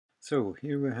So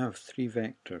here we have three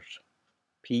vectors,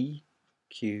 P,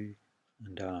 Q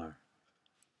and R.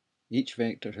 Each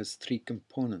vector has three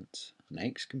components, an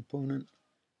X component,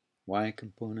 Y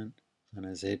component and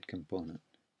a Z component.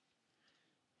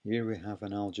 Here we have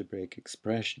an algebraic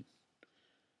expression.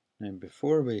 Now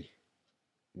before we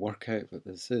work out what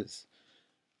this is,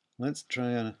 let's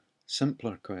try a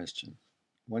simpler question,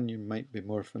 one you might be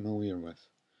more familiar with.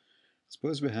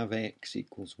 Suppose we have X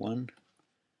equals 1,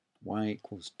 Y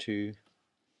equals 2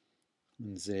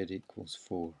 and Z equals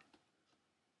 4.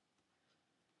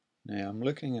 Now I'm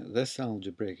looking at this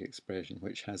algebraic expression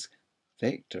which has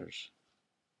vectors,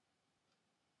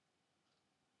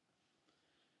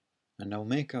 and I'll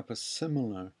make up a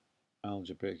similar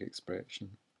algebraic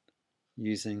expression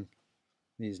using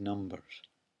these numbers.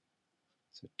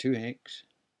 So 2x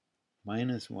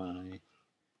minus y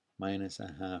minus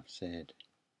a half z.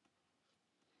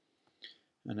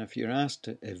 And if you're asked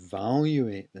to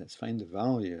evaluate this, find the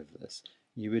value of this,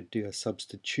 you would do a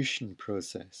substitution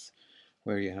process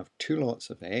where you have two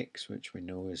lots of x, which we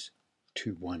know is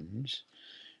two ones.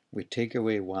 We take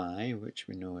away y, which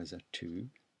we know is a 2,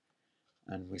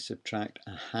 and we subtract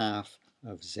a half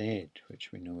of z,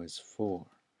 which we know is 4.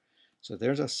 So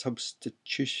there's a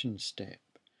substitution step.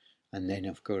 And then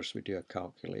of course we do a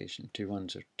calculation. 2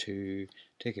 ones are 2,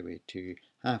 take away 2,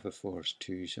 half of 4 is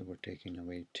 2, so we're taking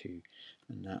away 2.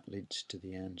 And that leads to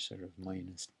the answer of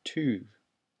minus 2.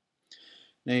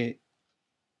 Now,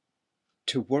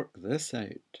 to work this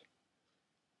out,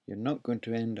 you're not going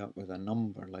to end up with a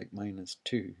number like minus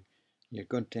 2. You're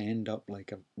going to end up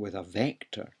with a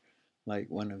vector, like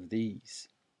one of these.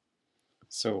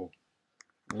 So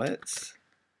let's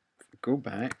go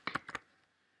back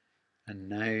and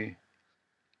now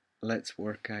let's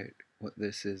work out what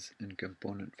this is in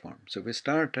component form. So we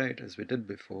start out as we did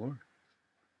before,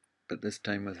 but this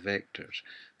time with vectors.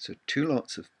 So two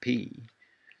lots of P.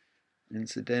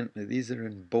 Incidentally, these are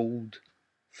in bold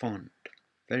font.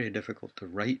 Very difficult to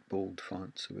write bold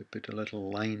font, so we put a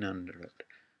little line under it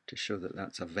to show that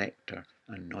that's a vector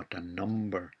and not a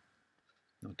number,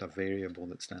 not a variable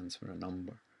that stands for a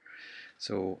number.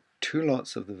 So two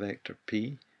lots of the vector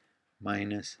P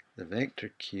minus the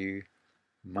vector Q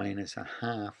minus a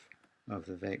half of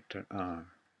the vector R.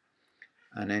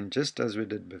 And then just as we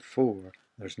did before,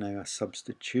 there's now a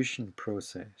substitution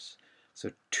process.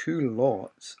 So two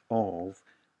lots of,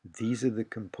 these are the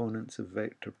components of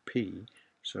vector P,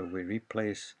 so we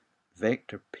replace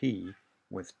vector P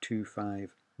with 2,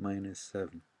 5, minus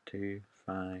 7, 2,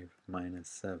 5, minus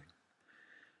 7.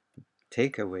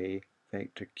 Take away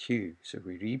vector Q, so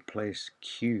we replace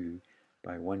Q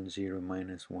by 1, 0,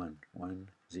 minus 1, 1,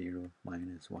 0,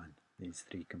 minus 1, these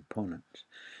three components.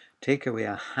 Take away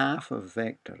a half of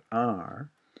vector R,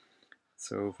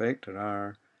 so vector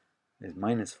R is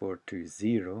minus 4, 2,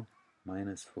 0,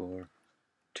 minus 4,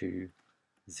 2,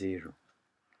 0.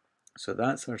 So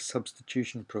that's our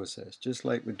substitution process, just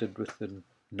like we did with the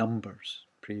numbers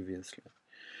previously.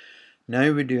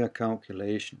 Now we do a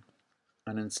calculation,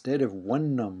 and instead of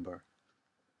one number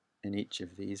in each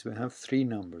of these, we have three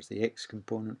numbers, the X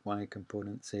component, Y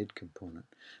component, Z component,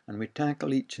 and we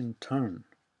tackle each in turn.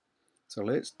 So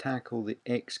let's tackle the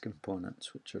X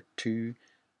components, which are 2,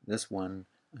 this 1,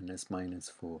 and this minus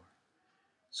 4.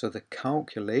 So the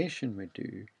calculation we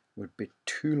do would be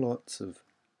two lots of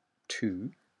 2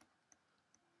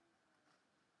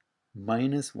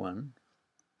 minus 1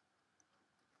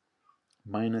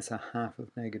 minus a half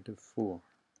of negative 4.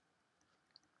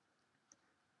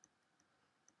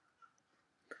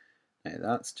 Now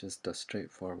that's just a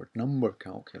straightforward number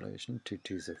calculation. 2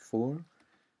 2s are 4.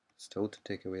 Still to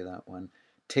take away that one.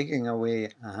 Taking away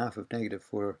a half of negative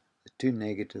 4, the two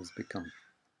negatives become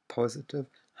positive.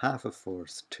 Half of 4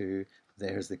 is 2.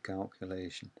 There's the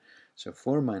calculation. So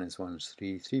 4 minus 1 is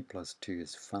 3. 3 plus 2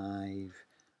 is 5.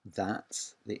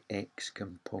 That's the X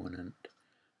component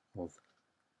of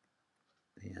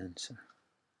the answer.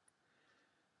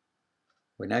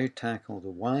 We now tackle the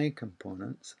Y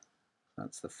components.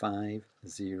 That's the 5, the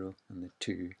 0 and the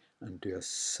 2, and do a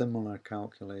similar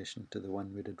calculation to the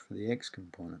one we did for the X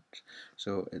component.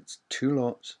 So it's two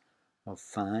lots of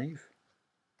 5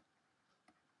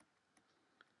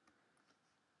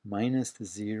 minus the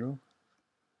 0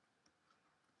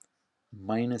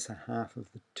 minus a half of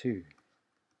the 2.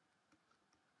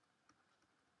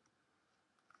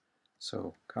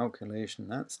 So calculation,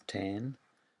 that's 10,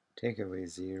 take away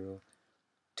 0,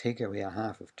 take away a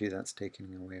half of 2, that's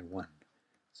taking away 1.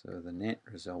 So the net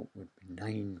result would be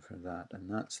 9 for that,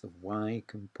 and that's the Y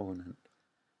component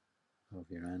of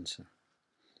your answer.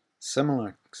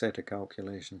 Similar set of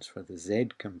calculations for the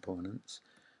Z components,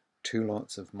 two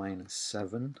lots of minus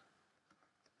 7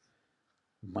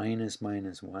 minus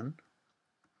minus 1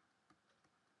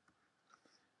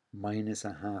 minus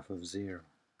a half of 0.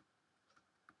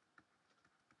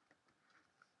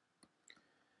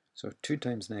 So 2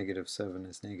 times negative 7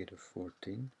 is negative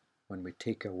 14. When we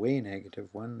take away negative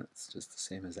 1, it's just the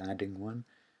same as adding 1.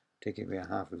 Taking away a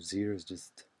half of 0 is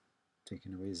just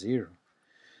taking away 0.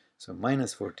 So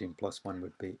minus 14 plus 1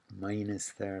 would be minus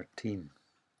 13.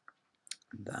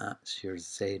 That's your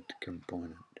z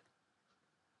component.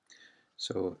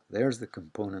 So there's the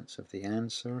components of the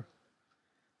answer.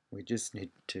 We just need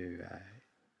to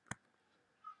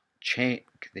check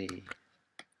the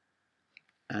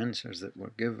answers that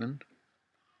were given.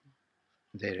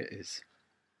 There it is,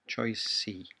 choice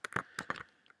C.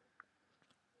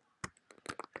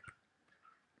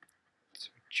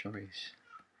 So choice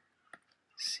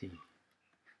C.